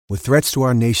With threats to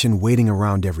our nation waiting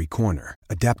around every corner,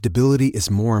 adaptability is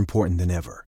more important than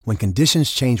ever. When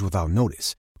conditions change without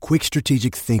notice, quick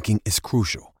strategic thinking is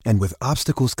crucial. And with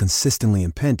obstacles consistently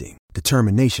impending,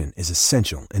 determination is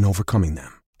essential in overcoming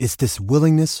them. It's this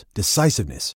willingness,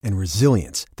 decisiveness, and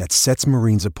resilience that sets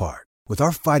Marines apart. With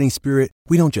our fighting spirit,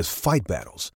 we don't just fight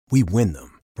battles, we win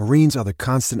them. Marines are the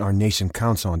constant our nation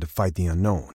counts on to fight the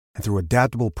unknown. And through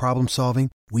adaptable problem solving,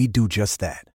 we do just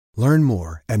that. Learn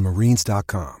more at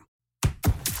marines.com.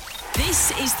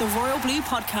 This is the Royal Blue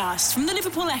Podcast from the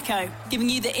Liverpool Echo, giving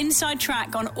you the inside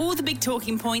track on all the big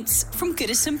talking points from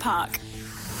Goodison Park.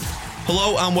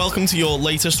 Hello and welcome to your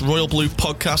latest Royal Blue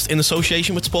Podcast in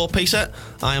association with Sport Payset.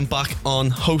 I am back on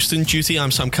hosting duty.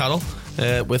 I'm Sam Carroll,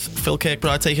 with Phil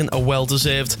Kirkbride taking a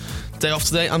well-deserved day off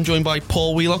today. I'm joined by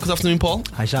Paul Wheelock. Good afternoon, Paul.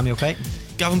 Hi, Sam. You okay?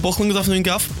 Gavin Buckland. Good afternoon,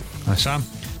 Gav. Hi, Sam.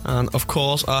 And of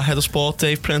course, our head of sport,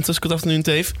 Dave Prentice. Good afternoon,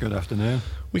 Dave. Good afternoon.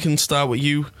 We can start with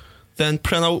you. Then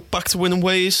Preno, back to winning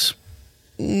ways.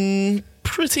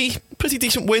 Pretty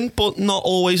decent win, but not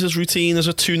always as routine as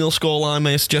a 2-0 scoreline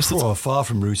may have suggested. Oh, far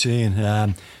from routine.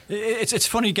 It's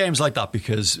funny games like that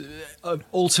because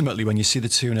ultimately when you see the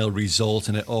 2-0 result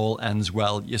and it all ends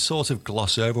well, you sort of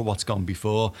gloss over what's gone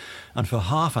before. And for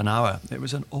half an hour, it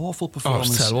was an awful performance. Oh, it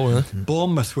was terrible, wasn't it?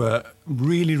 Bournemouth were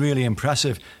really, really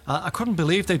impressive. I couldn't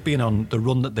believe they'd been on the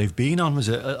run that they've been on. Was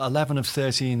it 11 of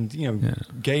 13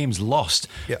 games lost?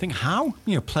 Yeah. I think how?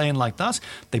 Playing like that.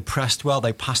 They pressed well,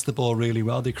 they passed the ball really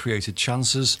well, they created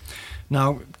chances.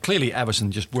 Now, clearly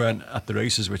Everton just weren't at the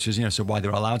races, which is, so why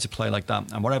they're allowed to play like that.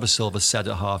 And whatever Silva said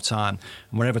at half-time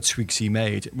and whatever tweaks he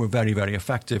made were very, very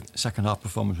effective. Second half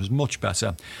performance was much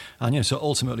better. And, so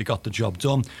ultimately got the job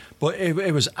done. But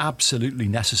it was absolutely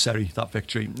necessary, that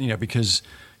victory, because...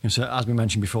 So as we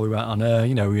mentioned before we went on air,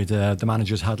 the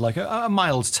managers had like a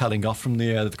mild telling off from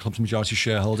the club's majority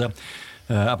shareholder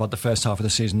about the first half of the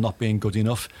season not being good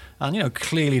enough. And,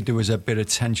 clearly there was a bit of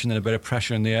tension and a bit of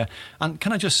pressure in the air. And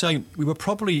can I just say, we were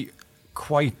probably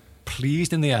quite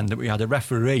pleased in the end that we had a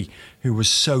referee who was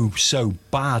so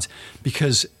bad,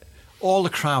 because all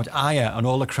the crowd ire and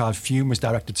all the crowd fume was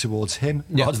directed towards him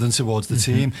rather than towards the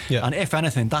team. Yeah. And if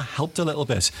anything, that helped a little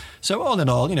bit. So all in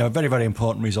all, a very, very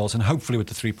important result. And hopefully with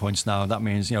the 3 points now, that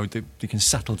means, they can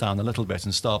settle down a little bit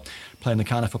and start playing the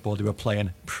kind of football they were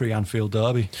playing pre-Anfield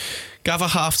derby. Gav,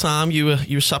 at half-time, you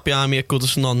were sat behind me at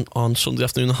Goodison on Sunday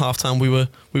afternoon at half-time. We were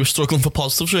struggling for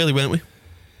positives, really, weren't we?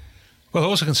 Well,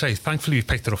 all I can say, thankfully we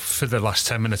picked it up for the last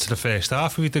 10 minutes of the first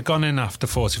half. If we'd have gone in after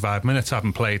 45 minutes,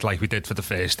 having played like we did for the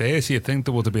first 30, you'd think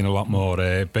there would have been a lot more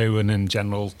booing and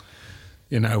general,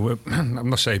 I'm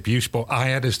not saying abuse, but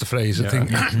ire is the phrase. I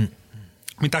think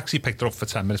we'd actually picked it up for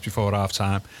 10 minutes before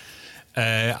half-time.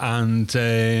 And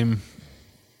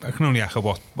I can only echo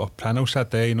what Preno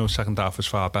said there, second half was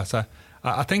far better.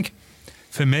 I think,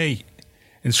 for me,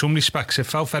 in some respects, it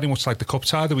felt very much like the cup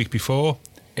tie the week before.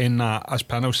 In that, as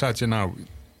Preno said,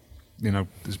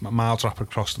 there's a mild drop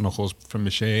across the knuckles from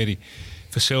Machiri.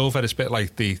 For Silva, it's a bit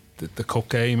like the cup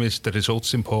game is the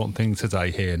results important thing today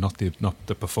here, not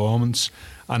the performance.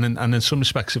 And in some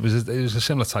respects, it was a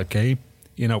similar type game.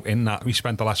 In that we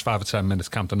spent the last 5 or 10 minutes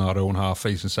camped in our own half,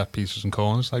 facing set pieces and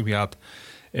corners like we had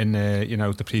in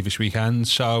the previous weekend.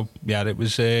 So yeah, it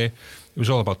was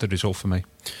all about the result for me.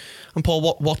 And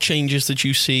Paul, what changes did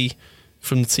you see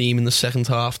from the team in the second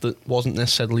half that wasn't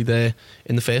necessarily there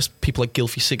in the first? People like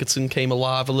Gylfi Sigurdsson came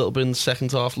alive a little bit in the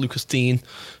second half. Lucas Dean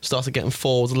started getting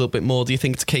forward a little bit more. Do you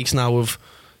think it's a case now of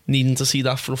needing to see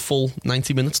that for a full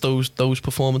 90 minutes, those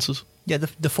performances? Yeah,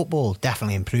 the football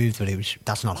definitely improved, but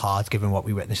that's not hard given what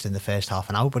we witnessed in the first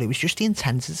half an hour. But it was just the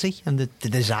intensity and the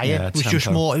desire. Yeah, it was tempo.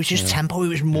 just more. It was just tempo. It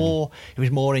was more. It was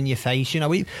more in your face.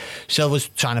 Silva's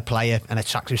trying to play an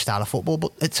attractive style of football,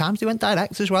 but at times they went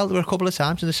direct as well. There were a couple of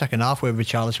times in the second half where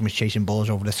Richarlison was chasing balls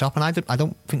over the top, and I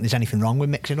don't think there's anything wrong with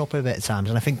mixing up a bit at times.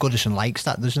 And I think Goodison likes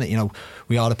that, doesn't it?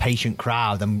 We are a patient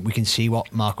crowd, and we can see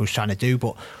what Marco's trying to do,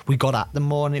 but we got at them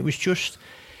more, and it was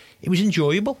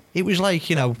enjoyable. It was like,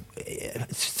 to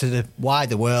the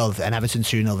wider world, an Everton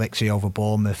 2-0 victory over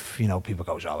Bournemouth, people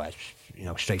go,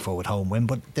 it's straightforward home win.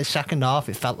 But the second half,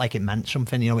 it felt like it meant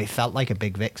something. It felt like a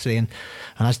big victory. And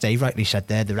as Dave rightly said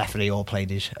there, the referee all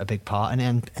played a big part in it.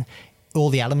 And all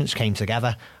the elements came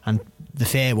together. And the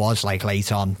fear was, like,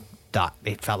 late on, that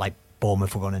it felt like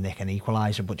Bournemouth were going to nick an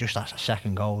equaliser, but just that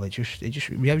second goal, it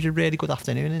was a really good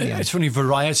afternoon in the end. It's funny,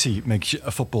 variety makes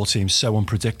a football team so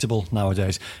unpredictable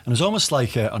nowadays, and it's almost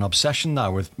like an obsession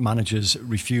now with managers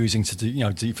refusing to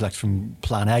deflect from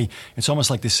plan A. It's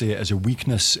almost like they see it as a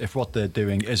weakness if what they're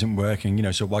doing isn't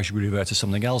working, so why should we revert to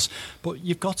something else? But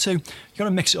you've got to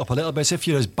mix it up a little bit. If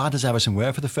you're as bad as Everton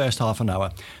were for the first half an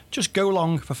hour, just go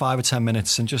long for 5 or 10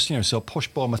 minutes and just push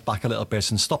Bournemouth back a little bit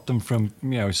and stop them from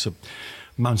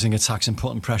mounting attacks and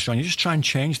putting pressure on you. Just try and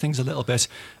change things a little bit.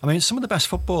 I mean, some of the best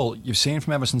football you've seen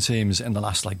from Everton teams in the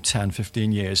last 10,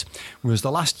 15 years was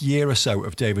the last year or so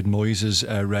of David Moyes'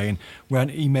 reign, when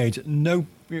he made no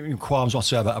qualms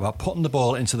whatsoever about putting the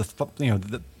ball into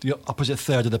the opposite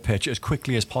third of the pitch as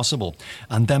quickly as possible,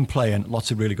 and then playing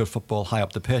lots of really good football high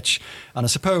up the pitch. And I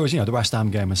suppose the West Ham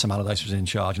game when Sam Allardyce was in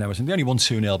charge and everything, they only won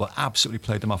 2-0 but absolutely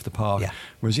played them off the park.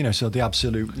 Was so the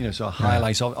absolute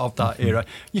highlight of that era.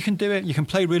 You can do it. You can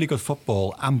play really good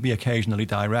football and be occasionally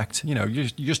direct. You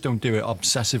just don't do it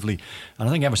obsessively. And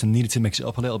I think Everton needed to mix it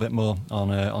up a little bit more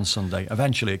on Sunday.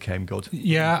 Eventually it came good.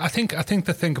 Yeah, I think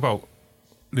the thing about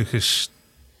Lucas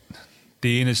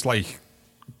Dean is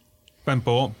when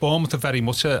Bournemouth are very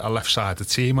much a left-sided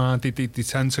team, and they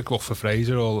tend to go for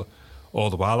Fraser all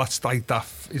the while. That's like that.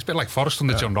 It's a bit like Forrest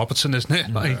under John Robertson, isn't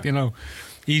it?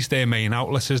 He's their main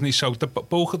outlet, isn't he? So the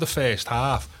bulk of the first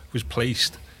half was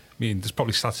placed. I mean, there's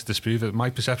probably stats to disprove it.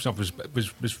 My perception of it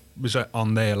was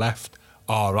on their left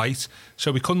or right,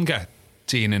 so we couldn't get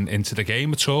Dean into the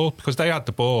game at all because they had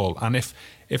the ball, and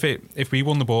if we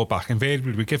won the ball back,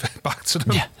 invariably we give it back to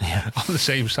them on the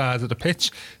same side of the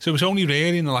pitch. So it was only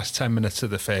really in the last 10 minutes of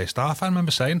the first half. I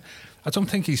remember saying, I don't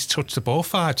think he's touched the ball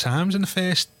 5 times in the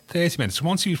first 30 minutes.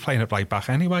 Once he was playing it right back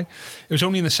anyway. It was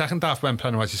only in the second half when,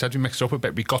 as you said, we mixed up a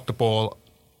bit. We got the ball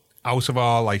out of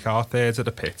our third of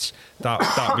the pitch that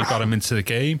we got him into the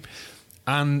game,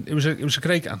 and it was a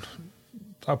great.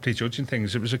 Without prejudging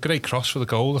things, it was a great cross for the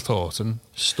goal, I thought, and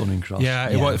stunning cross. Yeah,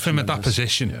 it was from that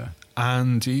position. Yeah.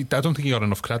 And I don't think he got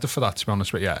enough credit for that, to be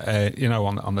honest with you.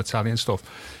 On the Italian stuff.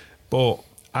 But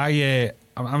I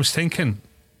was thinking,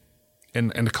 in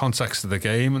the context of the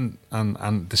game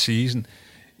and the season,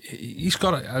 he's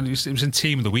got. It was in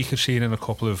Team of the Week I've seen in a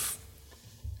couple of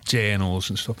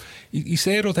journals and stuff. He's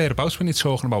there or thereabouts when you're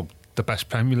talking about the best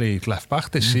Premier League left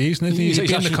back this season, isn't he? He's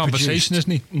been in the conversation, isn't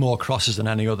he? More crosses than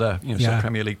any other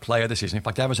Premier League player this season. In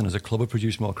fact, Everton as a club have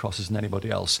produced more crosses than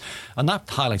anybody else, and that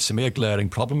highlights to me a glaring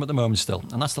problem at the moment still,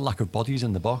 and that's the lack of bodies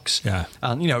in the box. Yeah.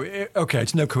 And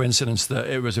it's no coincidence that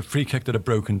it was a free kick that had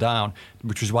broken down,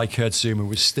 which was why Kurt Zouma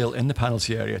was still in the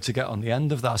penalty area to get on the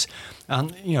end of that.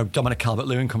 And Dominic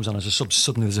Calvert-Lewin comes on as a sub.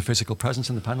 Suddenly there's a physical presence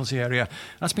in the penalty area.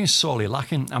 That's been sorely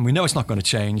lacking, and we know it's not going to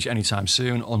change anytime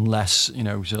soon unless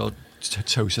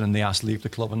Tosin and the ass leave the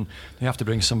club and they have to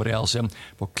bring somebody else in.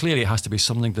 But clearly it has to be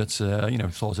something that's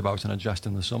thought about and addressed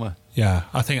in the summer. Yeah,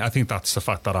 I think that's the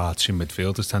fact that our two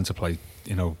midfielders tend to play,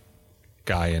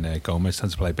 Guy and Gomez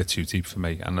tend to play a bit too deep for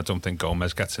me, and I don't think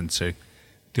Gomez gets into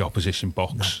the opposition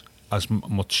box as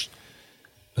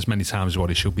many times as what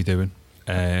he should be doing,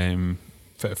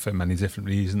 for many different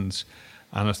reasons.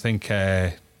 And I think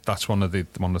that's one of the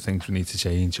things we need to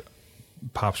change,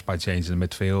 perhaps by changing the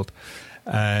midfield.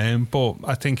 But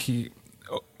I think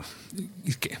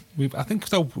I think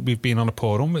though we've been on a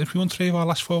poor run. If we won 3 of our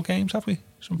last 4 games, have we?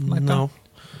 Something like that.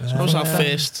 That was our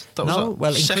first. That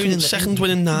was our second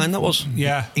win in 9. That was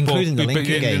including the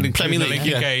Lincoln game. Premier League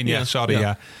game.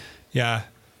 Yeah.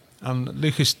 And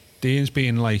Lucas Dean's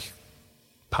been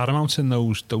paramount in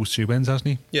those 2 wins, hasn't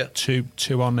he? Yeah. Two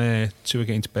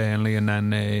against Burnley, and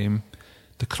then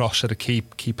the cross at a key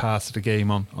part of the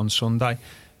game on Sunday.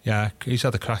 Yeah, he's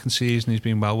had a cracking season. He's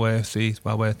been well worth the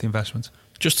investment.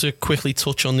 Just to quickly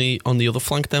touch on the other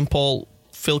flank then, Paul,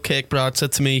 Phil Kirkbride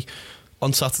said to me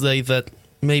on Saturday that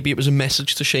maybe it was a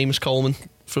message to Seamus Coleman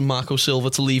from Marco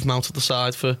Silva to leave him out of the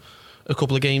side for a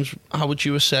couple of games. How would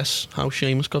you assess how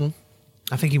Seamus got on?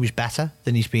 I think he was better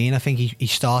than he's been. I think he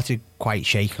started quite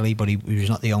shakily, but he was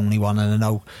not the only one. And I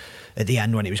know at the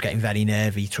end when he was getting very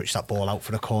nervy, he touched that ball out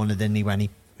for the corner, didn't he, when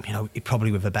he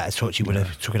probably with a better touch he would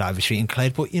have took it out of his feet and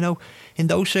cleared. But in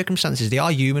those circumstances, they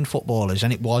are human footballers,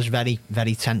 and it was very,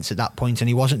 very tense at that point, and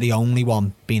he wasn't the only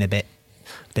one being a bit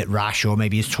rash, or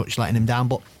maybe his touch letting him down.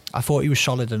 But I thought he was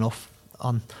solid enough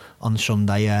on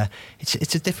Sunday.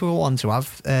 It's a difficult one to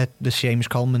have, the Seamus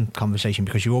Coleman conversation,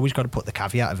 because you've always got to put the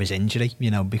caveat of his injury,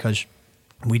 because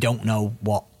we don't know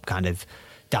what kind of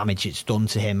damage it's done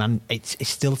to him, and it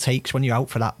still takes, when you're out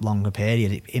for that longer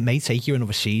period, it may take you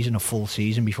another season, a full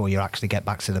season, before you actually get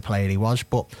back to the player he was.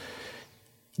 But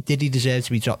Did he deserve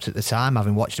to be dropped at the time,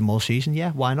 having watched him all season?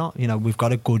 Yeah, why not? You know, we've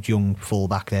got a good young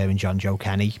full-back there in John Joe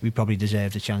Kenny. We probably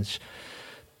deserved a chance.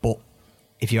 But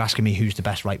if you're asking me who's the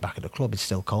best right-back at the club, it's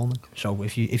still Coleman. So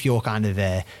if you're kind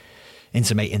of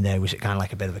intimating there, was it kind of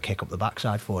like a bit of a kick up the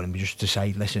backside for him, just to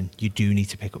say, listen, you do need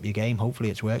to pick up your game. Hopefully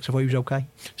it's worked. I thought he was okay.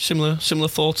 Similar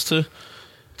thoughts to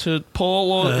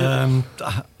Paul? Or,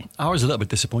 I was a little bit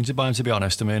disappointed by him, to be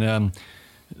honest. I mean,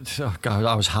 God,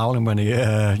 I was howling when he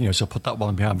so put that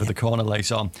one behind with the corner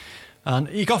later on. And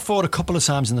he got forward a couple of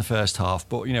times in the first half,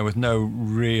 but, with no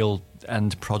real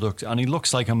end product. And he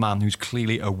looks like a man who's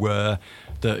clearly aware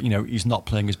that, he's not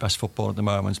playing his best football at the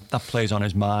moment. That plays on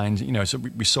his mind. So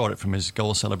we saw it from his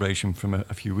goal celebration from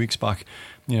a few weeks back.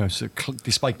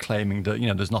 Despite claiming that,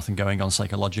 there's nothing going on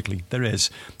psychologically, there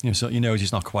is. So he knows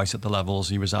he's not quite at the levels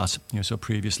he was at, so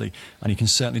previously. And he can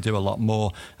certainly do a lot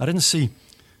more. I didn't see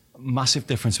massive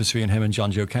difference between him and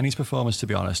John Joe Kenny's performance, to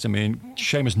be honest. I mean,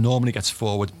 Seamus normally gets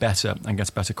forward better and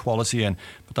gets better quality in,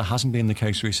 but that hasn't been the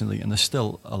case recently, and there's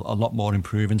still a lot more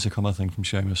improving to come, I think, from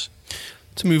Seamus.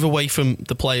 To move away from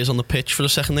the players on the pitch for a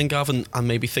second then, Gavin, and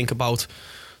maybe think about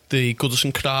the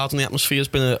Goodison crowd, and the atmosphere has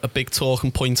been a big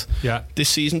talking point this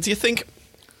season. Do you think,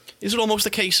 is it almost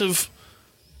a case of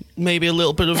maybe a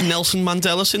little bit of Nelson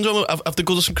Mandela syndrome? Have the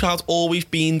Goodison crowd always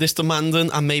been this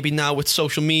demanding, and maybe now with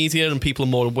social media and people are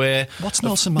more aware? What's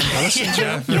Nelson Mandela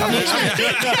syndrome?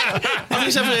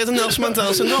 Have you ever heard of Nelson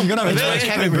Mandela syndrome? You're going to have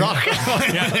Kevin Rock.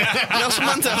 Nelson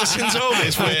Mandela syndrome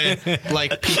is where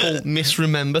people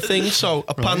misremember things. So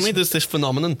apparently there's this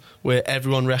phenomenon where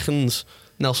everyone reckons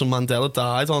Nelson Mandela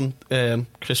died on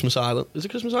Christmas Island. Is it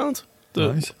Christmas Island?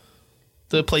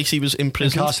 The place he was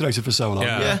imprisoned. Incarcerated for so long.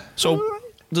 Yeah. So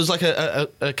there's like a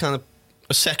kind of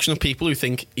a section of people who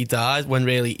think he died when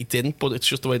really he didn't, but it's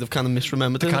just the way they've kind of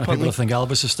misremembered it. The kind of people who think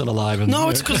Elvis is still alive. No,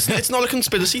 it's because it's not a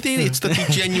conspiracy theory. It's that they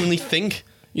genuinely think,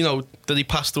 that he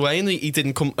passed away and he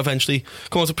didn't eventually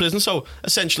come out of prison. So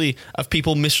essentially, has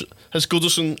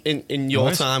Goodison in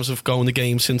your times of going to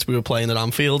games since we were playing at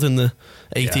Anfield in the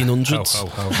 1800s?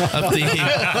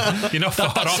 You're not far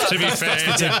off, to be fair.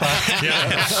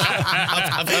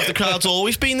 Have the crowds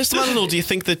always been this demanding, or do you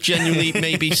think that genuinely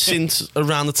maybe since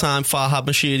around the time Farhad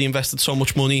Mashiri invested so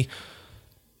much money,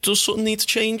 does something need to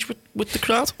change with the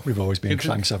crowd? We've always been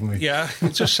cranks, haven't we? Yeah,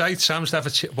 just say Sam's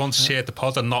never once shared the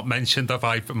pod and not mentioned that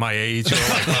my age or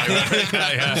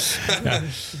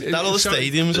That other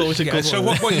stadium's always a good one. So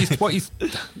what you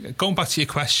going back to your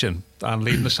question and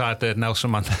leaving aside the Nelson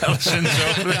Mandela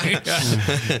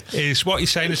syndrome is what you're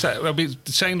saying is that are we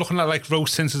saying looking at like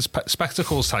rose tinted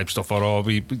spectacles type stuff, or are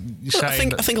we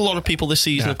saying I think a lot of people this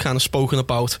season have kind of spoken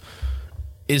about,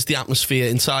 is the atmosphere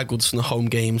inside Goodison, the home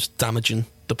games, damaging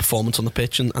the performance on the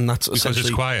pitch, and that's because essentially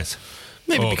it's quiet,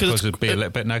 maybe because it'd be a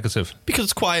little bit negative, because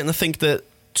it's quiet. And I think that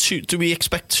do we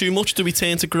expect too much? Do we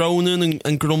turn to groaning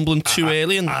and grumbling too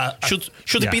early? And should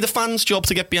it be the fans' job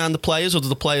to get behind the players, or do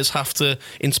the players have to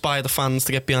inspire the fans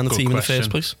to get behind the team in the first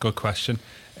place? Good question.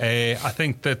 I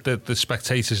think that the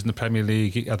spectators in the Premier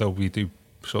League, although we do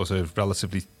sort of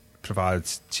relatively provide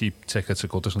cheap tickets at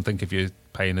Goodison, I think if you're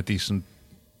paying a decent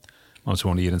amount of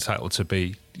money you're entitled to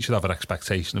be, you should have an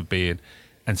expectation of being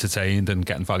entertained and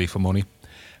getting value for money.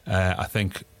 I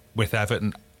think with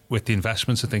Everton, with the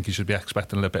investments, I think you should be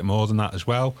expecting a little bit more than that as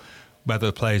well. Whether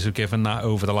the players have given that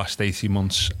over the last 18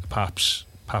 months, perhaps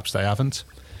they haven't.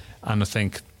 And I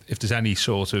think if there's any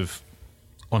sort of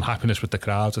unhappiness with the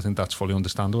crowd, I think that's fully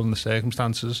understandable in the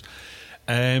circumstances.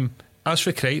 As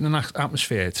for creating an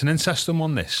atmosphere, it's an interesting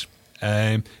one, this.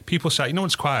 People say,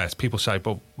 it's quiet. People say,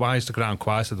 but why is the ground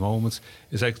quiet at the moment?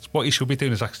 It's like, what you should be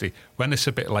doing is actually, when it's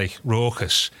a bit like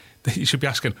raucous, you should be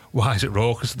asking, why is it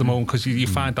raucous at the moment? Because you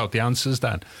find out the answers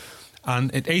then.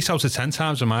 And 8 out of 10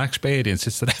 times in my experience,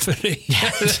 it's the referee.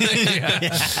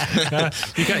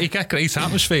 You get great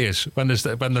atmospheres when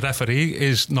the referee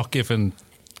is not given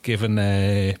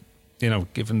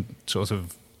sort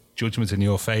of judgment in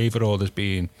your favour, or there's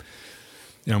been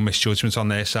misjudgments on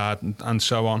their side and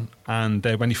so on. And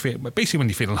when you're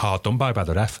feeling hard done by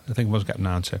the ref, I think I was getting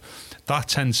down to, that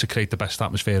tends to create the best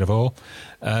atmosphere of all.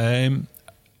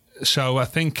 So I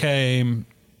think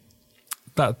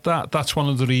that's one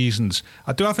of the reasons.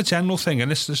 I do have a general thing,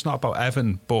 and this is not about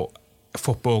Everton, but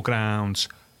football grounds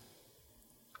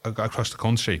across the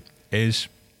country, is,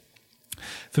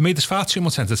 for me, there's far too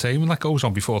much entertainment that goes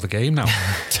on before the game now.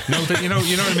 you know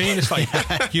what I mean? It's like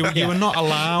you are not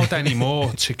allowed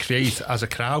anymore to create, as a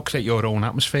crowd, create your own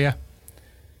atmosphere.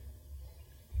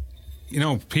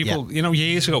 people,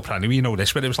 years ago, probably,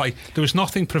 this, but it was like there was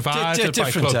nothing provided by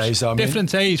different clubs. days, different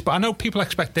days, but I know people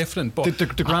expect different. But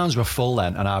the grounds were full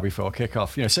then, an hour before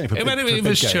kick-off. Certainly for big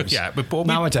games. But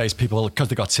nowadays, people, because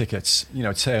they got tickets,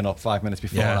 turn up 5 minutes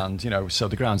beforehand. So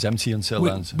the ground's empty until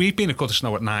then. We've been at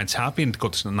Goodison at 9,000. I've been at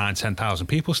Goodison at 9,000-10,000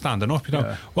 people standing up.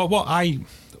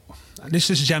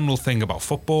 This is a general thing about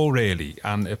football, really,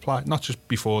 and apply not just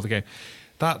before the game.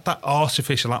 That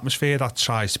artificial atmosphere that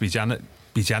tries to be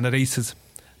generated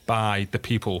by the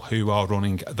people who are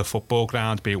running the football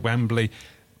ground, be it Wembley,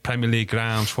 Premier League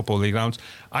grounds, Football League grounds.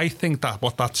 I think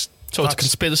it's a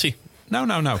conspiracy. No.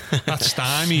 That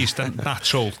stymies the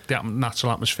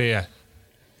natural atmosphere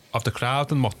of the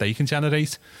crowd and what they can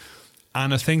generate.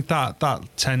 And I think that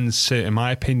tends to, in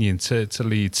my opinion, to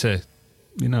lead to,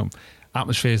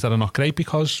 atmospheres that are not great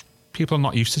because people are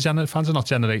not used to fans are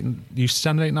not used to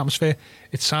generating atmosphere.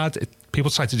 It's sad. People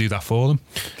try to do that for them.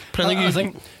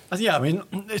 I mean,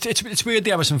 it's weird,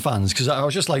 the Everton fans, because I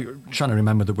was just like trying to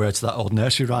remember the words to that old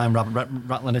nursery rhyme,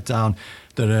 rattling it down,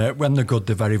 that when they're good,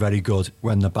 they're very, very good.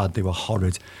 When they're bad, they were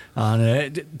horrid.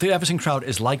 And the Everton crowd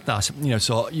is like that.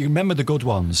 So you remember the good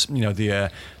ones,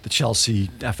 the Chelsea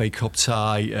FA Cup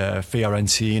tie,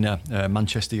 Fiorentina,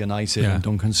 Manchester United, and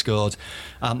Duncan scored.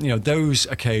 Those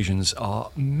occasions are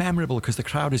memorable because the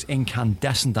crowd is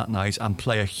incandescent that night and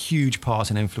play a huge part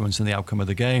in influencing the outcome of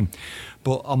the game.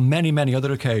 But on many, many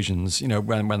other occasions,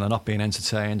 when they're not being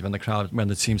entertained, when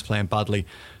the team's playing badly,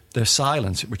 they're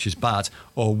silent, which is bad,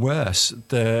 or worse,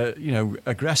 they're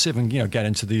aggressive and get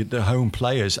into the home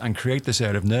players and create this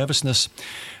air of nervousness.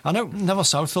 I know Neville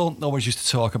Southall always used to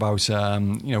talk about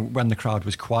when the crowd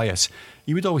was quiet,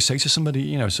 he would always say to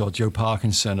somebody, Joe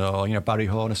Parkinson or Barry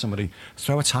Horn or somebody,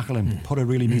 throw a tackle in, put a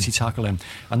really meaty tackle in,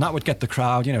 and that would get the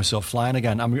crowd flying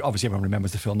again. And obviously everyone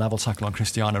remembers the Phil Neville tackle on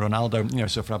Cristiano Ronaldo,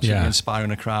 for absolutely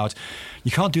inspiring a crowd.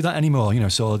 You can't do that anymore,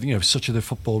 such are the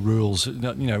football rules.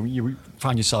 You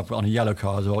find yourself on a yellow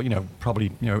card or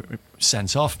probably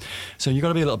sent off, so you've got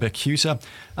to be a little bit cuter,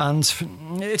 and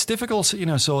it's difficult.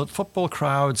 So football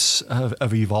crowds have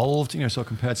evolved, so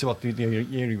compared to what the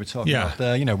year we were talking about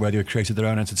there, where they created their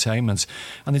own entertainment,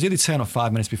 and they turn up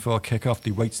 5 minutes before kick-off, they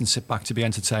wait and sit back to be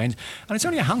entertained, and it's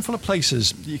only a handful of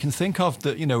places you can think of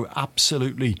that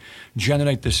absolutely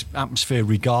generate this atmosphere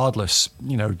regardless.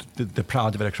 They're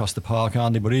proud of it across the park,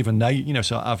 aren't they? But even they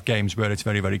have games where it's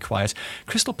very, very quiet.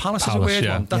 Crystal Palace is a weird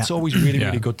one. That's always really,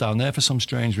 really good down there for some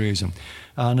strange reason.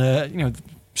 And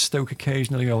Stoke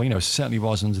occasionally, or certainly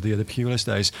was under the Pulis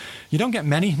days. You don't get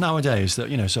many nowadays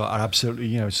that are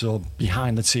absolutely so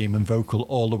behind the team and vocal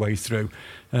all the way through.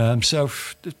 So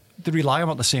they rely on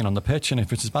what they're seeing on the pitch, and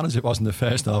if it's as bad as it was in the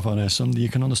first half on a Sunday, you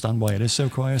can understand why it is so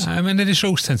quiet. I mean, it is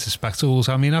those sense of spectacles.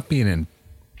 I mean, I've been in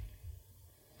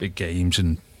big games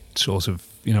and sort of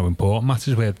important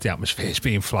matches where the atmosphere is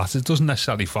being flat. It doesn't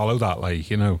necessarily follow that,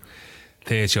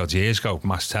 30 odd years ago,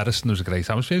 Mass Terrace, and there was a great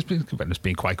atmosphere. It's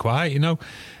been quite quiet,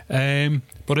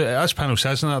 But as Pano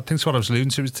says, and I think that's what I was alluding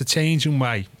to, it's the change in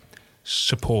way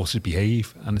supporters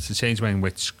behave, and it's the change in way in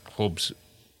which clubs,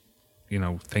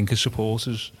 think as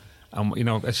supporters. And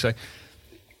it's like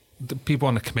the people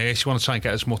on the commercial want to try and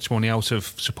get as much money out of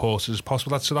supporters as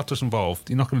possible. So that does involve.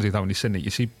 You're not going to do that when you're sitting. You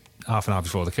see half an hour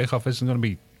before the kick-off, isn't going to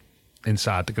be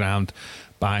inside the ground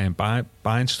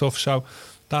buying stuff. So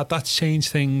that's changed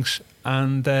things.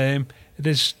 And it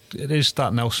is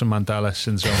that Nelson Mandela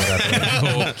syndrome,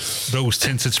 whatever, rose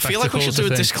tinted spectacles. I feel like we should do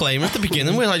a disclaimer at the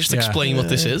beginning where I just explain what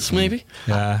this is, maybe.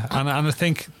 Yeah, and I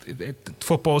think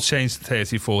football's changed in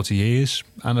 30, 40 years,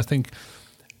 and I think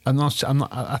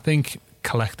I think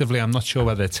collectively, I'm not sure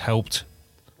whether it's helped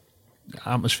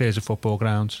atmospheres of football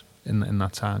grounds in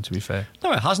that time, to be fair.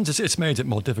 No, it hasn't. It's made it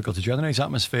more difficult to generate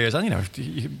atmospheres, and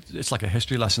it's like a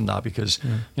history lesson that, because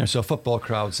so football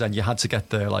crowds, then you had to get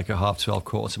there like a 12:30,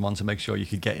 1:15 to make sure you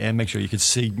could get in, make sure you could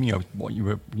see what you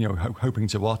were hoping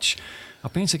to watch.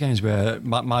 I've been to games where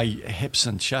my hips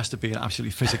and chest have been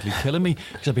absolutely physically killing me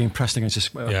because I've been pressed against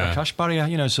a cash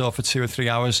barrier, so for 2 or 3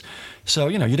 hours. So,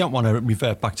 you don't want to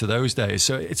revert back to those days.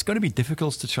 So it's going to be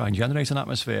difficult to try and generate an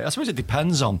atmosphere. I suppose it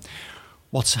depends on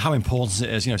how important it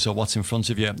is, so what's in front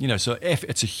of you. So if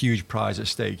it's a huge prize at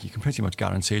stake, you can pretty much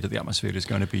guarantee that the atmosphere is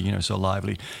going to be, so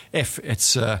lively. If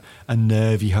it's a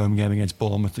nervy home game against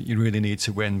Bournemouth that you really need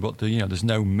to win, but there's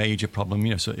no major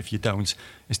problem, so if you don't,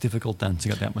 it's difficult then to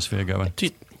get the atmosphere going.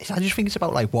 I just think it's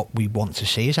about what we want to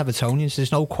see as Evertonians.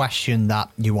 There's no question that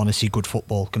you want to see good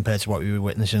football compared to what we were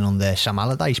witnessing on the Sam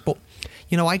Allardyce, but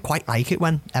I quite like it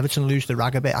when Everton lose the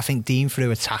rag a bit. I think Dean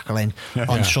threw a tackle in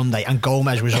on Sunday, and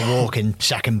Gomez was a walking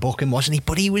second booking, wasn't he?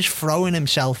 But he was throwing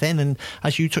himself in, and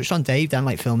as you touched on, Dave, then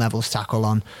Phil Neville's tackle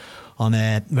on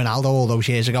Ronaldo all those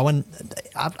years ago, and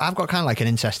I've got kind of like an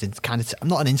interesting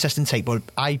not an interesting take, but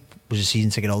I was a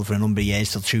season ticket holder for a number of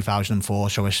years till 2004,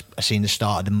 so I seen the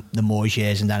start of the Moyes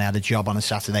years, and then I had a job on a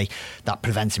Saturday that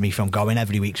prevented me from going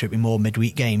every week, so it'd be more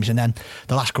midweek games. And then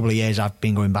the last couple of years I've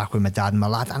been going back with my dad and my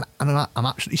lad, and I'm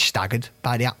absolutely staggered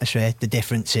by the atmosphere, the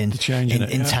difference in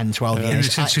 10, 12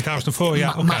 years. Since 2004,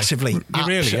 okay. Massively.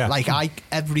 Really, yeah. Like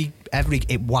every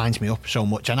it winds me up so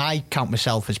much, and I count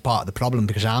myself as part of the problem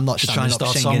because I'm not standing up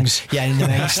singing songs. in the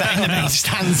main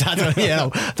stands. I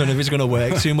don't know if it's going to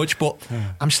work too much, but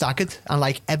I'm staggered, and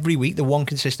like every week the one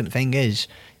consistent thing is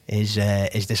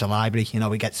this a library?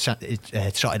 We get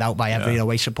sorted out by every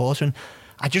away supporter, and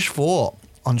I just thought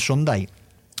on Sunday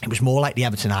it was more like the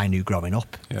Everton I knew growing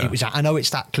up. Yeah. It was. I know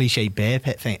it's that cliche bear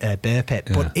pit thing,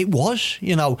 but it was,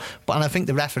 But and I think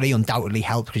the referee undoubtedly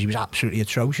helped because he was absolutely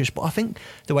atrocious. But I think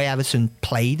the way Everton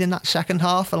played in that second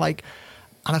half, and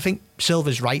I think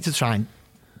Silva's right to try and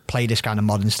play this kind of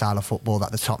modern style of football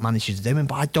that the top managers are doing,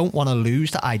 but I don't want to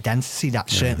lose that identity that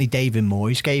certainly David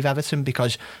Moyes gave Everton,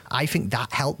 because I think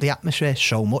that helped the atmosphere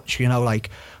so much. I know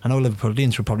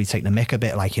Liverpoolians would probably take the mick a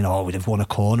bit, we'd have won a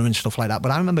corner and stuff like that,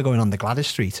 but I remember going on the Gladys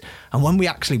Street, and when we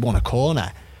actually won a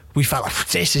corner, we felt like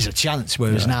this is a chance,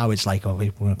 whereas now it's like,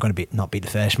 we're going to not be the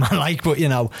first man, but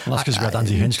well, that's because we had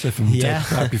Andy Hinchcliffe and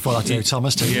right before that Joe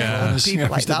Thomas too. People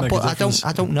like that, but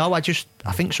I don't know. I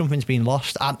think something's been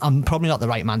lost. I'm probably not the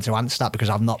right man to answer that because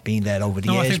I've not been there over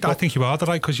the years. I think you are the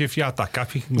right, because if you had that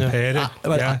gap, you can compare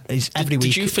it. Every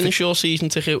week. Did you finish your season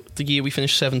ticket the year we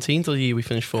finished 17th or the year we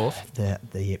finished 4th?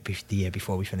 The year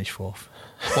before we finished 4th.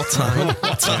 What time?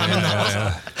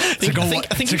 Yeah.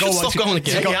 I think you should stop going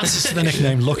again. The answers to the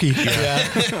nickname Lucky.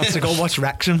 To go watch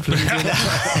Wrexham.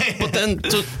 But then,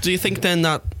 do you think then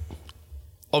that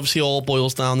obviously all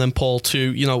boils down then, Paul,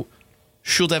 to,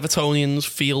 should Evertonians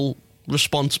feel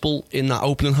responsible in that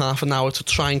opening half an hour to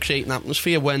try and create an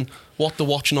atmosphere when what they're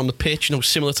watching on the pitch,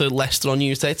 similar to Leicester on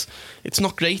Tuesday, it's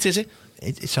not great, is it?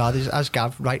 It's hard, as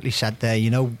Gav rightly said there,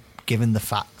 given the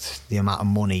fact, the amount of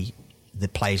money the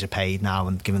players are paid now,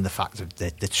 and given the fact of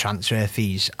the transfer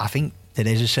fees, I think there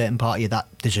is a certain part of you that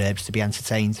deserves to be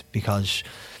entertained, because,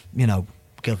 Gylfi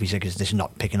Sigurdsson is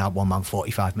not picking out one man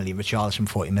 45 million, Richarlison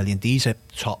 40 million. These are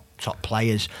top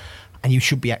players, and you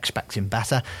should be expecting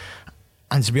better.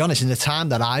 And to be honest, in the time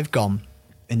that I've gone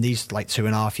in these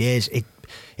 2.5 years, it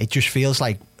just feels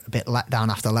like a bit letdown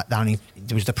after letdown.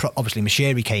 There was obviously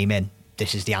Mashiri came in.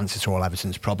 This is the answer to all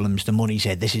Everton's problems. The money's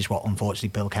here. This is what unfortunately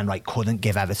Bill Kenwright couldn't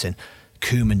give Everton.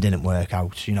 Koeman didn't work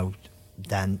out.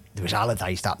 Then there was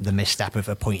Allardyce, the misstep of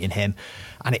appointing him,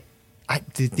 and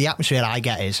the atmosphere I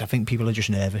get is I think people are just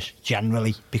nervous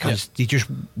generally because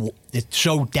they're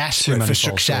so desperate for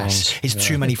success. It's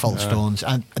too many false dawns,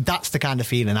 and that's the kind of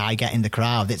feeling I get in the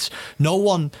crowd. It's no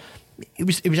one. It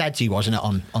was edgy, wasn't it,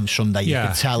 on Sunday? You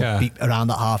could tell around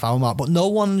that half hour mark, but no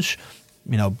one's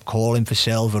calling for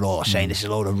Silva or saying this is a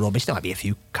load of rubbish. There might be a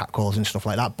few catcalls and stuff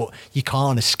like that, but you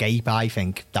can't escape, I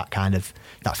think, that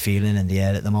feeling in the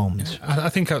air at the moment. I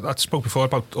think I spoke before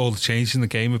about all the changes in the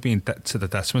game have been to the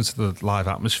detriment of the live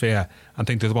atmosphere. I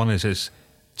think the other one is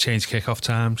change kick-off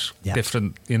times.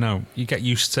 Different, you get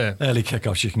used to early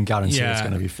kick-offs. You can guarantee it's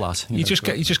going to be flat. You just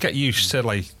get used to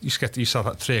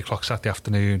that 3 o'clock Saturday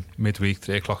afternoon, midweek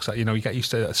 3 o'clock. You get used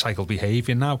to cycle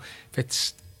behaviour now. If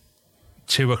it's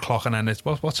 2 o'clock and then it's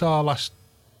what's our last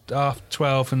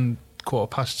 12 and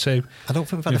 2:15. I don't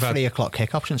think we've had a 3 o'clock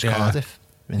kick-off since Cardiff.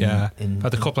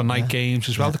 Had a couple of night games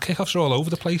as well. The kick-offs are all over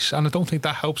the place, and I don't think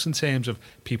that helps in terms of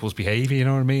people's behaviour. You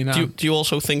know what I mean? Do you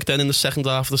also think then in the second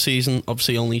half of the season,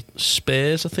 obviously only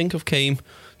Spurs I think have came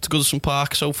to Goodison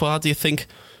Park so far, do you think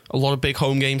a lot of big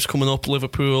home games coming up,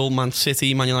 Liverpool, Man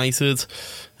City, Man United,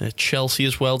 Chelsea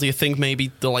as well, do you think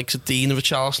maybe the likes of Dean and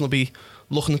Richarlison will be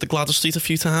looking at the Gladys Street a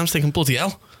few times thinking, bloody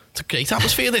hell, it's a great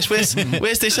atmosphere this, where's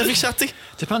this every Saturday?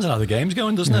 Depends on how the game's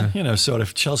going, doesn't it? So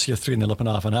if Chelsea are 3-0 up in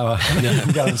half an hour, I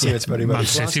can guarantee it's very, very Man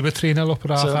City were 3-0 up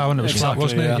in half hour and it was flat,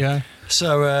 wasn't it? Yeah.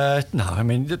 So no, I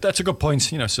mean that's a good point.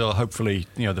 So hopefully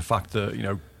the fact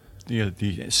that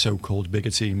the so-called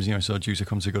bigger teams, so due to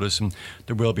come to Goodison,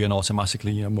 there will be an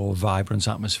automatically more vibrant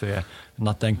atmosphere, and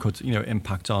that then could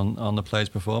impact on the players'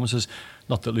 performances.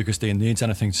 Not that Lucas Dean needs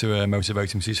anything to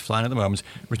motivate him because he's flying at the moment.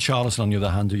 Richarlison, on the other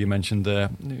hand, who you mentioned there,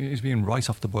 he's been right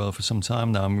off the boil for some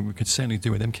time now. I mean, we could certainly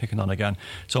do with him kicking on again.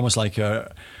 It's almost like do you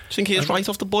think he is right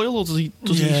off the boil, or does he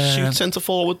shoot centre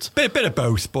forward? Bit of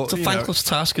both, but it's a thankless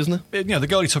task, isn't it? The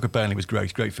goal he took at Burnley was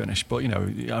great finish, but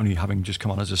only having just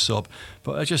come on as a sub.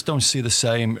 But I just don't see the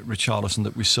same Richarlison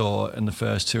that we saw in the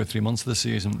first 2 or 3 months of the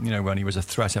season. When he was a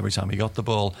threat every time he got the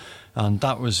ball, and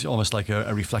that was almost like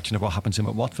a reflection of what happened to him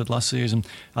at Watford last season.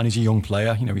 and he's a young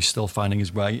player. He's still finding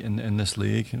his way in this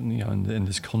league, and in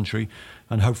this country,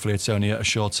 and hopefully it's only a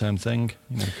short-term thing,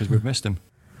 because we've missed him.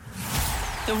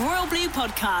 The Royal Blue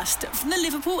Podcast from the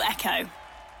Liverpool Echo.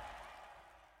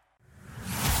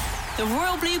 The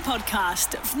Royal Blue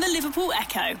Podcast from the Liverpool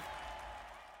Echo.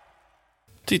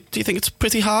 Do you think it's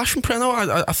pretty harsh from Preno?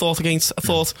 I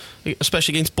thought,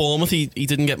 especially against Bournemouth, he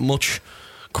didn't get much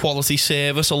quality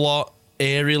service, a lot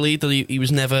aerially, that he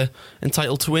was never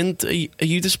entitled to win. Are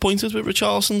you disappointed with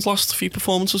Richarlison's last few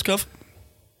performances, Gov?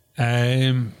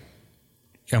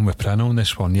 I'm with Preno on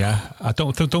this one, yeah. I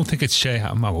don't think it's Shea.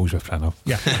 I'm always with Preno.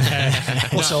 Yeah.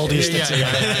 What's all these things?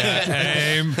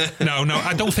 No,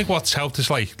 I don't think what's helped is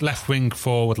like left wing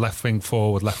forward, left wing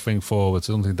forward, left wing forward.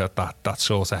 I don't think that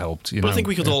sort of helped. But I think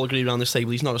we could all agree around this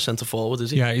table he's not a centre forward,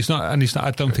 is he? Yeah, he's not, and he's not.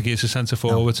 I don't think he's a centre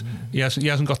forward. No. He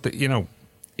hasn't got the.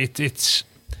 It's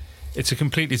a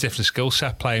completely different skill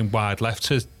set playing wide left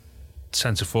to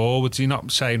centre forwards. You're not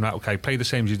saying, right, okay, play the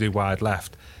same as you do wide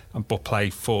left, but play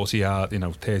 40 yards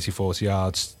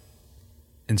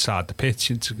inside the pitch.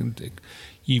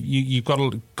 You've got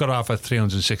to have a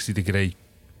 360 degree,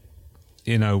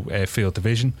 field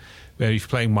division. Where if you're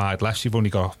playing wide left, you've only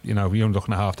got, you're only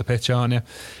looking at half the pitch, aren't you?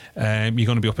 You're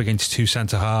going to be up against two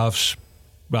centre halves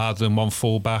rather than one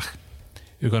full back.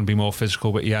 You're going to be more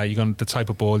physical, but the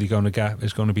type of ball you're going to get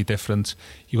is going to be different.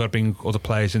 You've got to bring other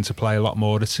players into play a lot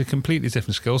more. It's a completely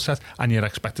different skill set, and you're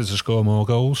expected to score more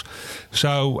goals.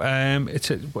 So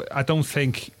I don't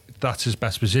think that's his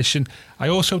best position. I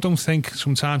also don't think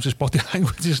sometimes his body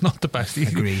language is not the best.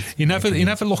 He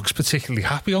never looks particularly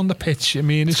happy on the pitch. I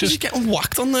mean, it's just he's getting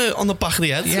whacked on the back of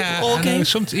the head. Yeah, all game.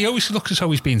 He always looks as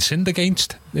though he's being sinned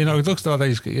against. He looks like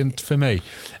he's, for me.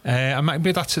 And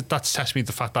maybe that's testing me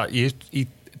the fact that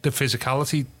the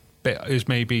physicality bit is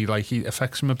maybe like he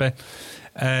affects him a bit.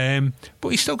 But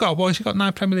he's still got he got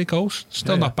 9 Premier League goals.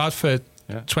 Still not bad for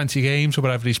 20 games or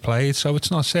whatever he's played, so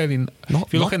it's not certainly not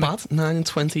bad. 9 and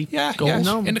 20 goals. Yeah.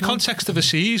 No, in the context of a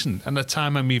season and the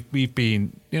time when we've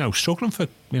been struggling for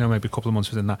maybe a couple of months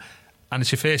within that, and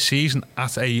it's your first season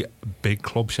at a big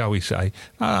club, shall we say.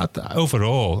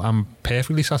 Overall, I'm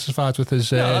perfectly satisfied with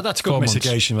his that's good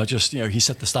mitigation. But just he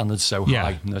set the standards so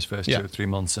high in those first 2 or 3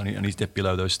 months, and he's dipped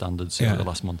below those standards over the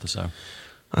last month or so.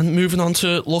 And moving on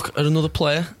to look at another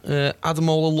player,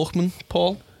 Ademola Lookman,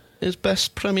 Paul. His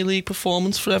best Premier League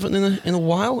performance for Everton in a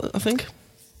while, I think.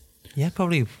 Yeah,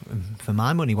 probably for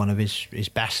my money, one of his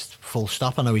best. Full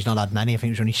stop. I know he's not had many. I think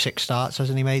it was only 6 starts,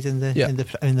 hasn't he, made in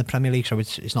the Premier League? So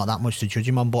it's not that much to judge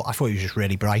him on. But I thought he was just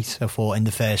really bright. I thought in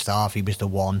the first half he was the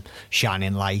one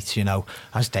shining light.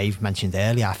 As Dave mentioned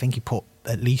earlier, I think he put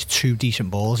at least 2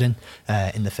 decent balls in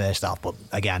the first half. But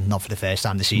again, not for the first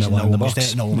time this season. No one was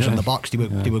there. No one was in the box. They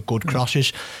were good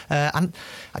crosses. And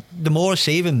the more I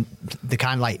see him, the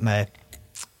kind of like my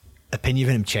opinion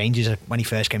of him changes. When he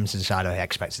first came into the side, I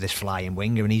expected this flying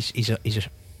winger, and he's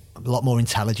a lot more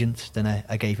intelligent than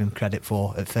I gave him credit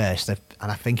for at first. And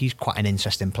I think he's quite an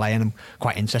interesting player, and I'm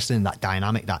quite interested in that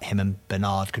dynamic that him and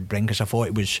Bernard could bring, because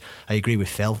I agree with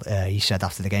Phil. He said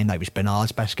after the game that it was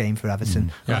Bernard's best game for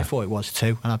Everton. And I thought it was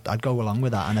too, and I'd go along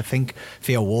with that. And I think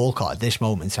Theo Walcott at this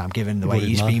moment in time, given the way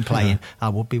he's been playing, I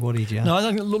would be worried. No, I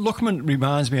think Lookman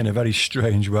reminds me in a very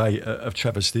strange way of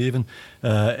Trevor Steven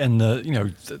in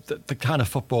the kind of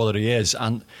footballer he is,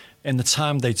 and in the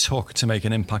time they took to make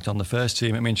an impact on the first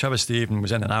team. I mean, Trevor Steven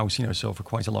was in and out, so for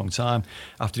quite a long time.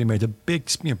 After he made a big,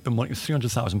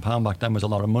 £300,000 back then was a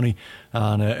lot of money.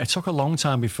 And it took a long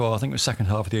time before, I think it was second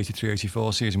half of the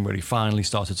 83-84 season, where he finally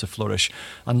started to flourish.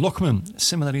 And Lookman,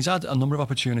 similar, he's had a number of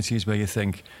opportunities where you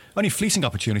think, only fleeting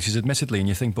opportunities admittedly, and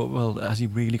you think, but well, has he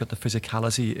really got the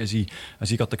physicality? Has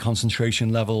he got the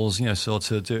concentration levels,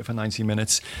 to do it for 90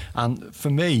 minutes? And for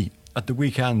me, at the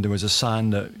weekend, there was a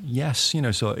sign that yes,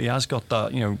 so he has got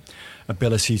that,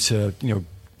 ability to,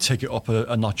 take it up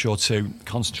a notch or two,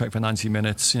 concentrate for 90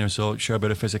 minutes, so show a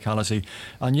bit of physicality,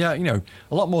 and a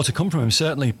lot more to come from him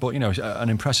certainly. But an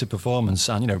impressive performance,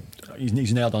 and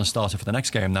he's nailed on starter for the next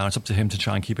game now. It's up to him to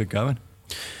try and keep it going.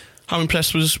 How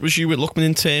impressed was you with Lookman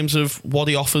in terms of what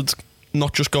he offered,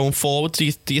 not just going forward? Do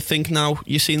you think now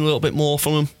you're seeing a little bit more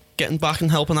from him getting back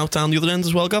and helping out down the other end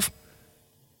as well, Gav?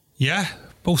 Yeah.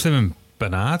 Both him and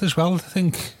Bernard as well, I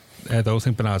think. Though I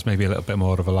think Bernard's maybe a little bit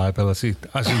more of a liability,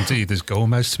 as indeed is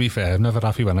Gomez, to be fair. I'm never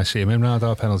happy when I see him in around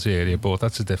our penalty area, but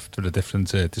that's a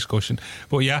different discussion.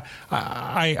 But yeah,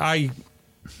 I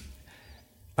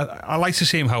like to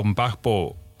see him helping back,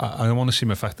 but I want to see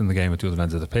him affecting the game at the other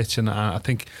end of the pitch. And I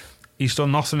think he's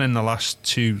done nothing in the last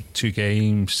two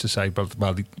games to say,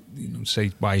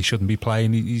 say why he shouldn't be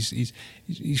playing.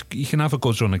 He can have a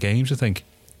good run of games, I think,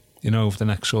 over the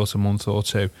next sort of month or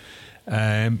two.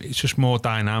 It's just more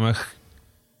dynamic.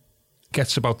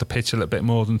 Gets about the pitch a little bit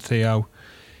more than Theo.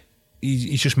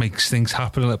 He just makes things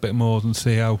happen a little bit more than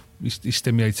Theo. He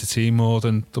stimulates the team more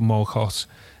than Walcott.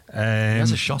 He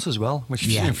has a shot as well, which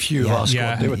few of our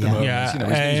squad do at the moment.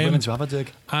 Yeah. He's willing to have a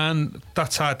dig. And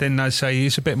that's hard, I'd say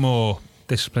he's a bit more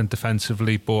disciplined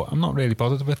defensively, but I'm not really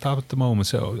bothered with that at the moment.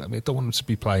 So I don't want him to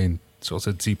be playing sort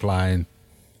of deep line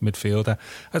midfielder.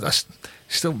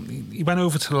 Still, he went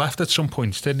over to the left at some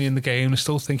points, didn't he, in the game? I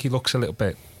still think he looks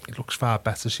far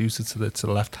better suited to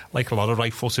the left, like a lot of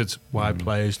right-footed wide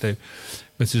players do,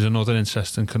 which is another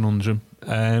interesting conundrum.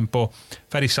 But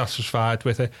very satisfied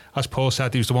with it. As Paul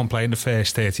said, he was the one playing the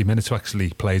first 30 minutes who actually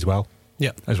played well,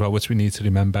 as well, which we need to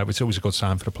remember. It's always a good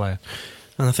sign for the player.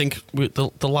 And I think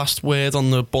the last word on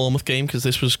the Bournemouth game, because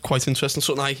this was quite interesting,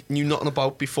 something I knew nothing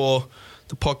about before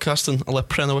the podcast, and I'll let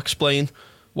Preno explain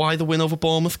why the win over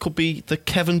Bournemouth could be the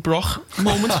Kevin Broch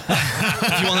moment.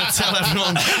 If you want to tell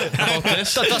everyone about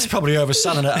this. That's probably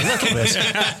overselling it a little bit.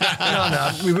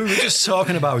 No, we were just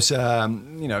talking about,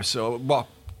 so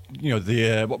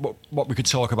what we could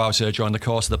talk about during the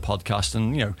course of the podcast,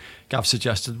 and Gav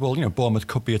suggested, Bournemouth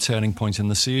could be a turning point in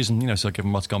the season, so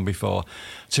given what's gone before.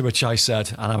 To which I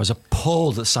said, and I was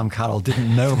appalled that Sam Carroll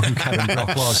didn't know who Kevin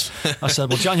Broch was. I said,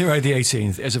 well, January the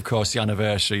 18th is of course the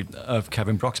anniversary of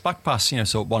Kevin Broch's back pass,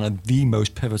 so one of the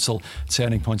most pivotal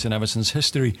turning points in Everton's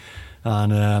history.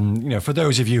 And for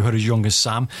those of you who are as young as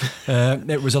Sam,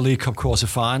 it was a League Cup quarter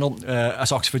final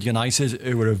at Oxford United,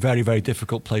 who were a very, very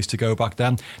difficult place to go back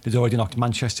then. They'd already knocked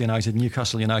Manchester United,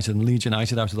 Newcastle United and Leeds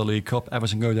United out of the League Cup.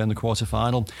 Everton go down the quarter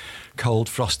final, cold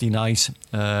frosty night,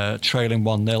 trailing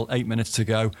 1-0, 8 minutes to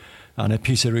go, and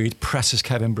Peter Reid presses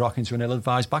Kevin Broch into an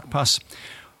ill-advised back pass.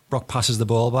 Broch passes the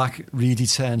ball back. Reedy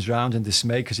turns round in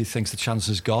dismay because he thinks the chance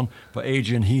is gone. But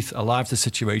Adrian Heath, alive to the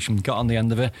situation, got on the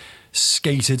end of it,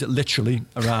 skated literally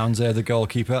around the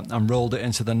goalkeeper and rolled it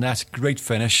into the net. Great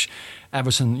finish.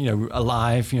 Everton,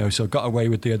 alive, so got away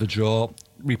with the draw.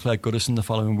 Replayed Goodison the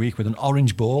following week with an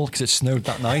orange ball because it snowed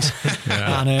that night,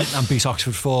 and beat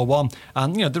Oxford 4-1.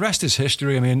 And the rest is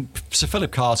history. I mean, Sir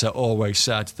Philip Carter always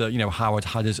said that Howard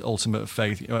had his ultimate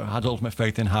faith,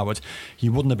 faith in Howard. He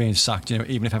wouldn't have been sacked,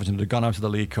 even if Everton had gone out of the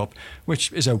League Cup,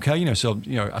 which is okay. So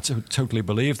I totally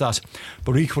believe that.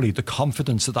 But equally, the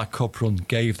confidence that cup run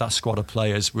gave that squad of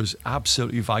players was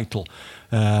absolutely vital.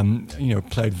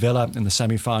 Played Villa in the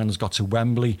semi-finals, got to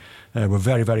Wembley. Were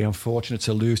very, very unfortunate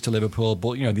to lose to Liverpool,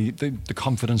 but the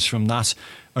confidence from that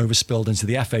overspilled into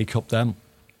the FA Cup. Then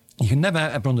you can never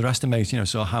ever underestimate,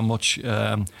 so how much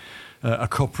a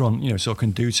cup run,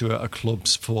 can do to a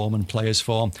club's form and players'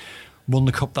 form. Won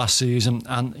the cup that season,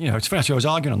 and it's funny, I was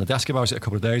arguing on the desk about it a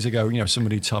couple of days ago.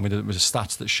 Somebody told me that there was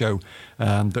stats that show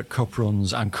that cup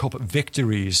runs and cup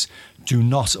victories do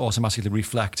not automatically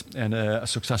reflect in a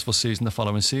successful season the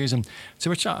following season. To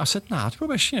which I said, nah, it's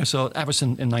rubbish. So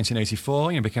Everton in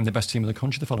 1984 became the best team in the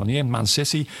country the following year. Man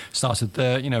City started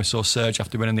there, saw surge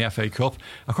after winning the FA Cup.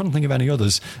 I couldn't think of any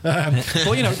others. But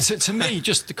to me,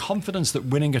 just the confidence that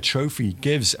winning a trophy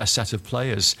gives a set of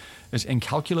players is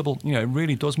incalculable. It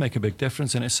really does make a big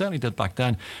difference, and it certainly did back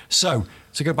then. So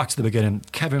to go back to the beginning,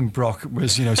 Kevin Broch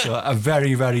was, so a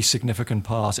very, very significant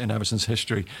part in Everton's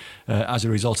history as a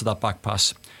result of that back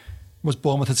pass. Was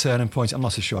Bournemouth a turning point? I'm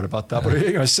not so sure about that, but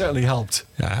it certainly helped.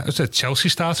 Yeah, it was a Chelsea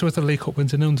starter with the League Cup win,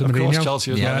 didn't it? Of course,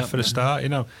 Chelsea as well. For the start,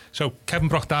 So Kevin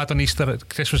Broch died on Easter at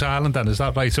Christmas Island, then, is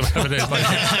that right? Or whatever it is. No,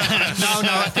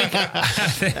 I think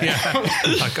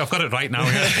I've got it right now.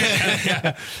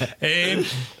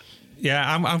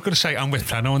 I'm going to say I'm with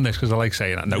Preno on this because I like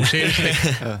saying that. No, seriously,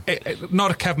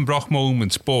 not a Kevin Broch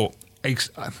moment, but a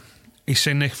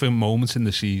significant moment in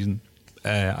the season.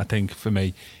 I think for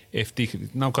me, if they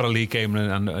now got a league game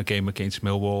and a game against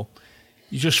Millwall,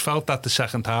 you just felt that the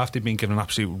second half they'd been given an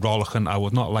absolute rollicking. I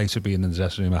would not like to be in the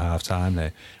dressing room at half time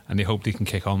there, and they hope they can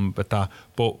kick on with that.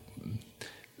 But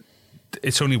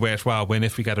it's only worthwhile win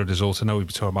if we get a result. I know we'll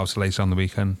be talking about it later on the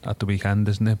weekend,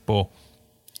 isn't it? But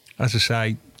as I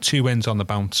say, 2 wins on the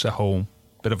bounce at home,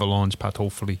 bit of a launch pad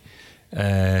hopefully for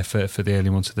the early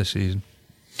months of the season.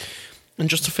 And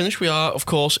just to finish, we are, of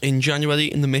course, in January,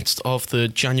 in the midst of the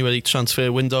January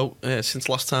transfer window. Since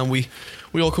last time we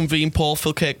all convened, Phil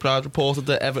Kirkbride reported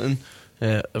that Everton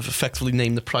have effectively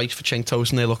named the price for Cenk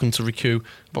Tosun. They're looking to recoup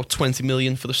about 20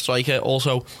 million for the striker.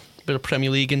 Also, a bit of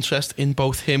Premier League interest in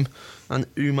both him and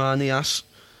Oumar Niasse.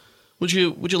 Would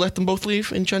you let them both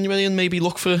leave in January and maybe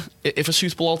look for if a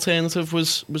suitable alternative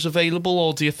was available,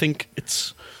 or do you think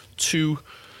it's too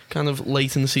kind of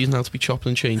late in the season now to be chopping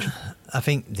and changing? I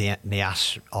think the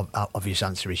obvious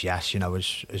answer is yes. You know,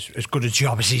 as good a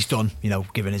job as he's done, you know,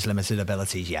 given his limited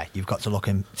abilities, yeah, you've got to look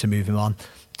to move him on.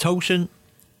 Tosun,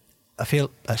 I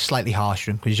feel slightly harsh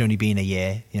for him because he's only been a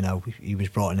year. You know, he was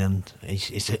brought in, and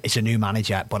it's a new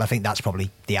manager. But I think that's probably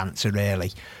the answer,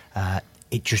 really. I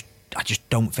just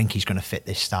don't think he's going to fit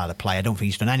this style of play. I don't think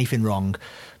he's done anything wrong.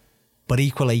 But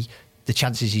equally, the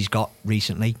chances he's got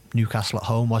recently, Newcastle at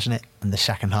home, wasn't it? And the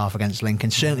second half against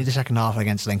Lincoln. Certainly the second half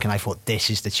against Lincoln, I thought this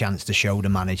is the chance to show the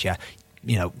manager,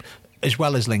 you know, as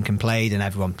well as Lincoln played and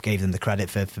everyone gave them the credit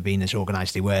for being as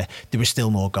organised they were, there were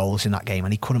still more goals in that game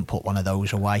and he couldn't put one of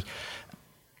those away.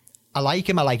 I like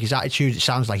him, I like his attitude. It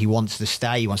sounds like he wants to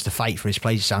stay, he wants to fight for his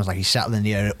place. It sounds like he's settling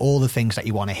the area, all the things that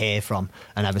you want to hear from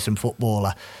an Everton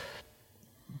footballer.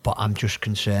 But I'm just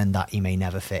concerned that he may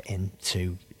never fit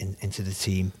into the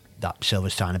team that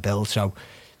Silva's trying to build. So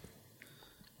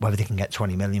whether they can get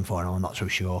 20 million for him, I'm not so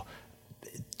sure.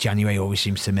 January always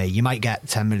seems to me, you might get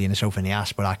 10 million or so in the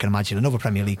ass, but I can imagine another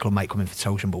Premier League club might come in for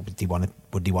Tosun, but would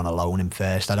they want to loan him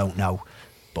first? I don't know.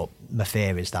 But my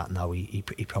fear is that no, he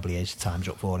probably is. Time's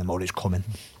up for him, or it's coming.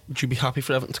 Would you be happy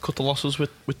for Everton to cut the losses with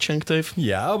Cenk, Dave?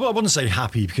 Yeah, I wouldn't say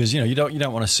happy because you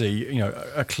don't want to see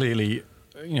a clearly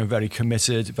very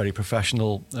committed, very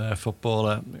professional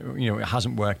footballer. It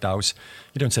hasn't worked out.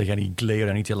 You don't take any glee or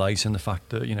any delight in the fact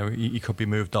that he could be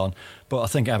moved on. But I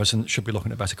think Everton should be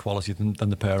looking at better quality than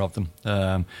the pair of them.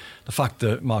 The fact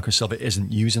that Marco Silva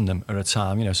isn't using them at a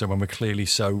time, so when we're clearly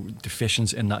so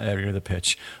deficient in that area of the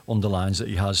pitch, underlines that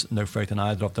he has no faith in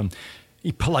either of them.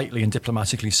 He politely and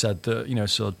diplomatically said that,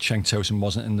 so Cenk Tosun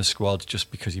wasn't in the squad just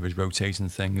because he was rotating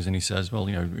things. And he says, well,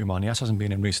 Oumar Niasse hasn't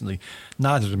been in recently.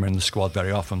 Neither of them are in the squad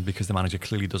very often because the manager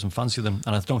clearly doesn't fancy them.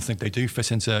 And I don't think they do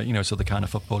fit into, so the kind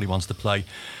of football he wants to play.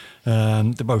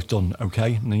 They're both done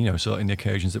okay, so in the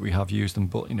occasions that we have used them.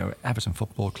 But, Everton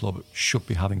Football Club should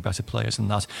be having better players than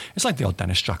that. It's like the old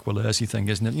Dennis Stracqualursi thing,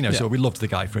 isn't it? So we loved the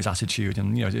guy for his attitude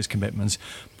and, his commitments.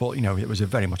 But, it was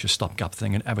very much a stopgap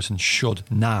thing. And Everton should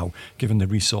now, given the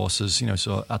resources,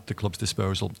 so at the club's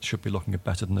disposal, should be looking at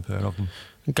better than the pair of them.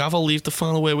 Gav, I'll leave the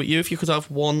final word with you. If you could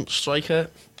have one striker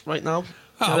right now.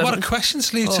 What a question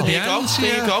to leave to the end.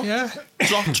 There you go. Yeah.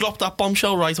 Drop that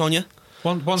bombshell right on you.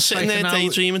 One sitting there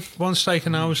daydreaming. One striker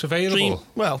now is available.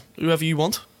 Well, whoever you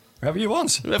want. Whoever you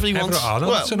want.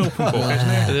 It's an open book, isn't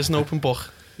it? It is an open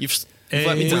book. You've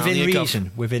let me down. Within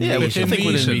reason. Within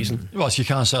reason. Well, so you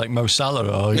can't say like Mo Salah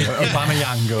or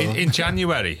Aubameyang in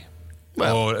January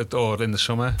or in the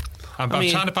summer. I'm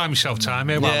trying to buy myself time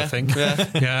here while I think.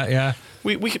 Yeah.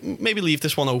 We can maybe leave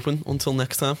this one open until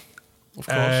next time. Of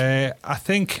course. I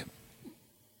think.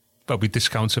 Well, we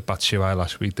discounted Batshuayi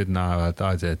last week, didn't I?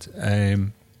 I did.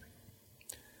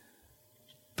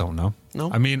 Don't know.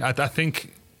 No. I mean, I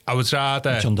think I would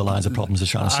rather. Which underlines the problems they're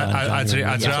trying to sign.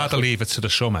 I'd rather leave it to the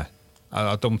summer.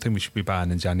 I don't think we should be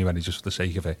buying in January just for the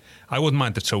sake of it. I wouldn't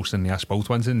mind the Tosun and the Niasse both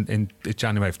went in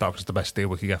January if that was the best deal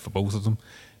we could get for both of them.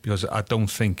 Because I don't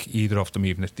think either of them,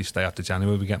 even if they stay after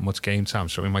January, we get much game time.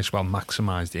 So we might as well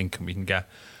maximise the income we can get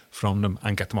from them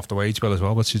and get them off the wage bill as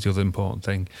well, which is the other important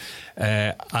thing.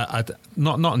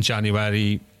 Not in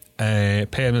January,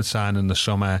 permanent sign in the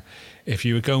summer. If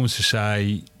you were going to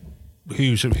say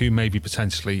who may be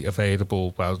potentially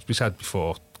available, well, as we said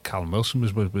before, Callum Wilson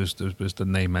was the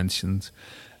name mentioned.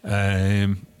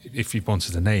 If you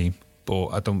wanted a name, but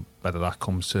I don't whether that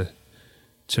comes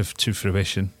to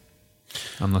fruition.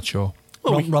 I'm not sure.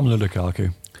 Romelu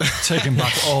Lukaku. Take him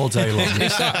back all day long.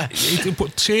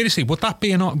 But seriously, would that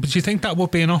be an option? Do you think that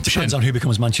would be an option? Depends on who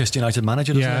becomes Manchester United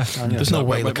manager, doesn't it? There's no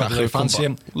way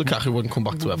Lukaku wouldn't come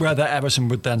back to Everton. Whether Everton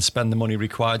would then spend the money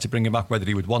required to bring him back, whether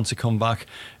he would want to come back,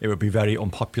 it would be very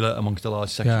unpopular amongst a large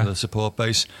section of the support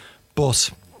base. But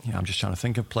I'm just trying to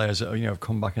think of players that have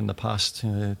come back in the past.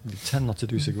 They tend not to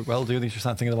do so well, do they? Just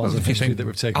trying to think of the ones in history that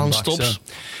we've taken back. Stubbs.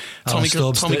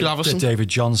 So, Tommy Gravesen, David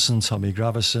Johnson, Tommy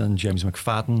Gravesen, James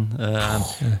McFadden.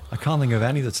 I can't think of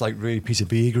any that's like really Peter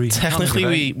Beagrie.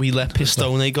 Technically, we let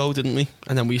Pistone go, didn't we?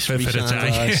 And then we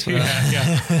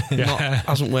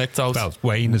hasn't worked out. Well,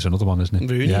 Wayne is another one, isn't it?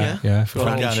 Rooney, yeah.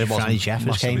 Franny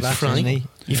Jeffers came back, didn't he?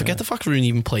 You forget the fact Rooney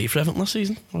even played for Everton last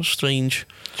season. That was strange.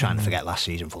 Trying to forget last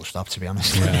season, full stop, to be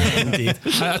honest. Indeed.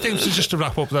 I think just to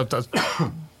wrap up,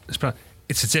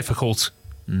 it's a difficult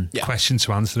question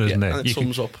to answer, isn't it? And it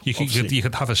sums up. You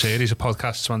could have a series of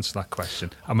podcasts to answer that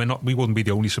question, and we wouldn't be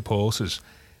the only supporters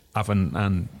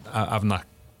having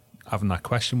that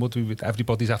question, would we?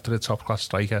 Everybody's after a top class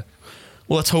striker.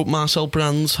 Well, let's hope Marcel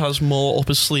Brands has more up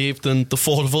his sleeve than the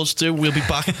four of us do. We'll be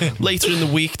back later in the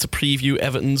week to preview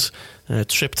Everton's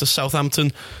trip to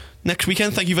Southampton. next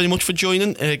weekend. Thank you very much for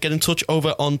joining. Get in touch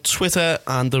over on Twitter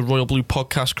and the Royal Blue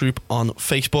Podcast group on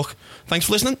Facebook. Thanks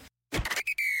for listening.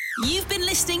 You've been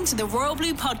listening to the Royal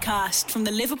Blue Podcast from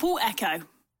the Liverpool Echo.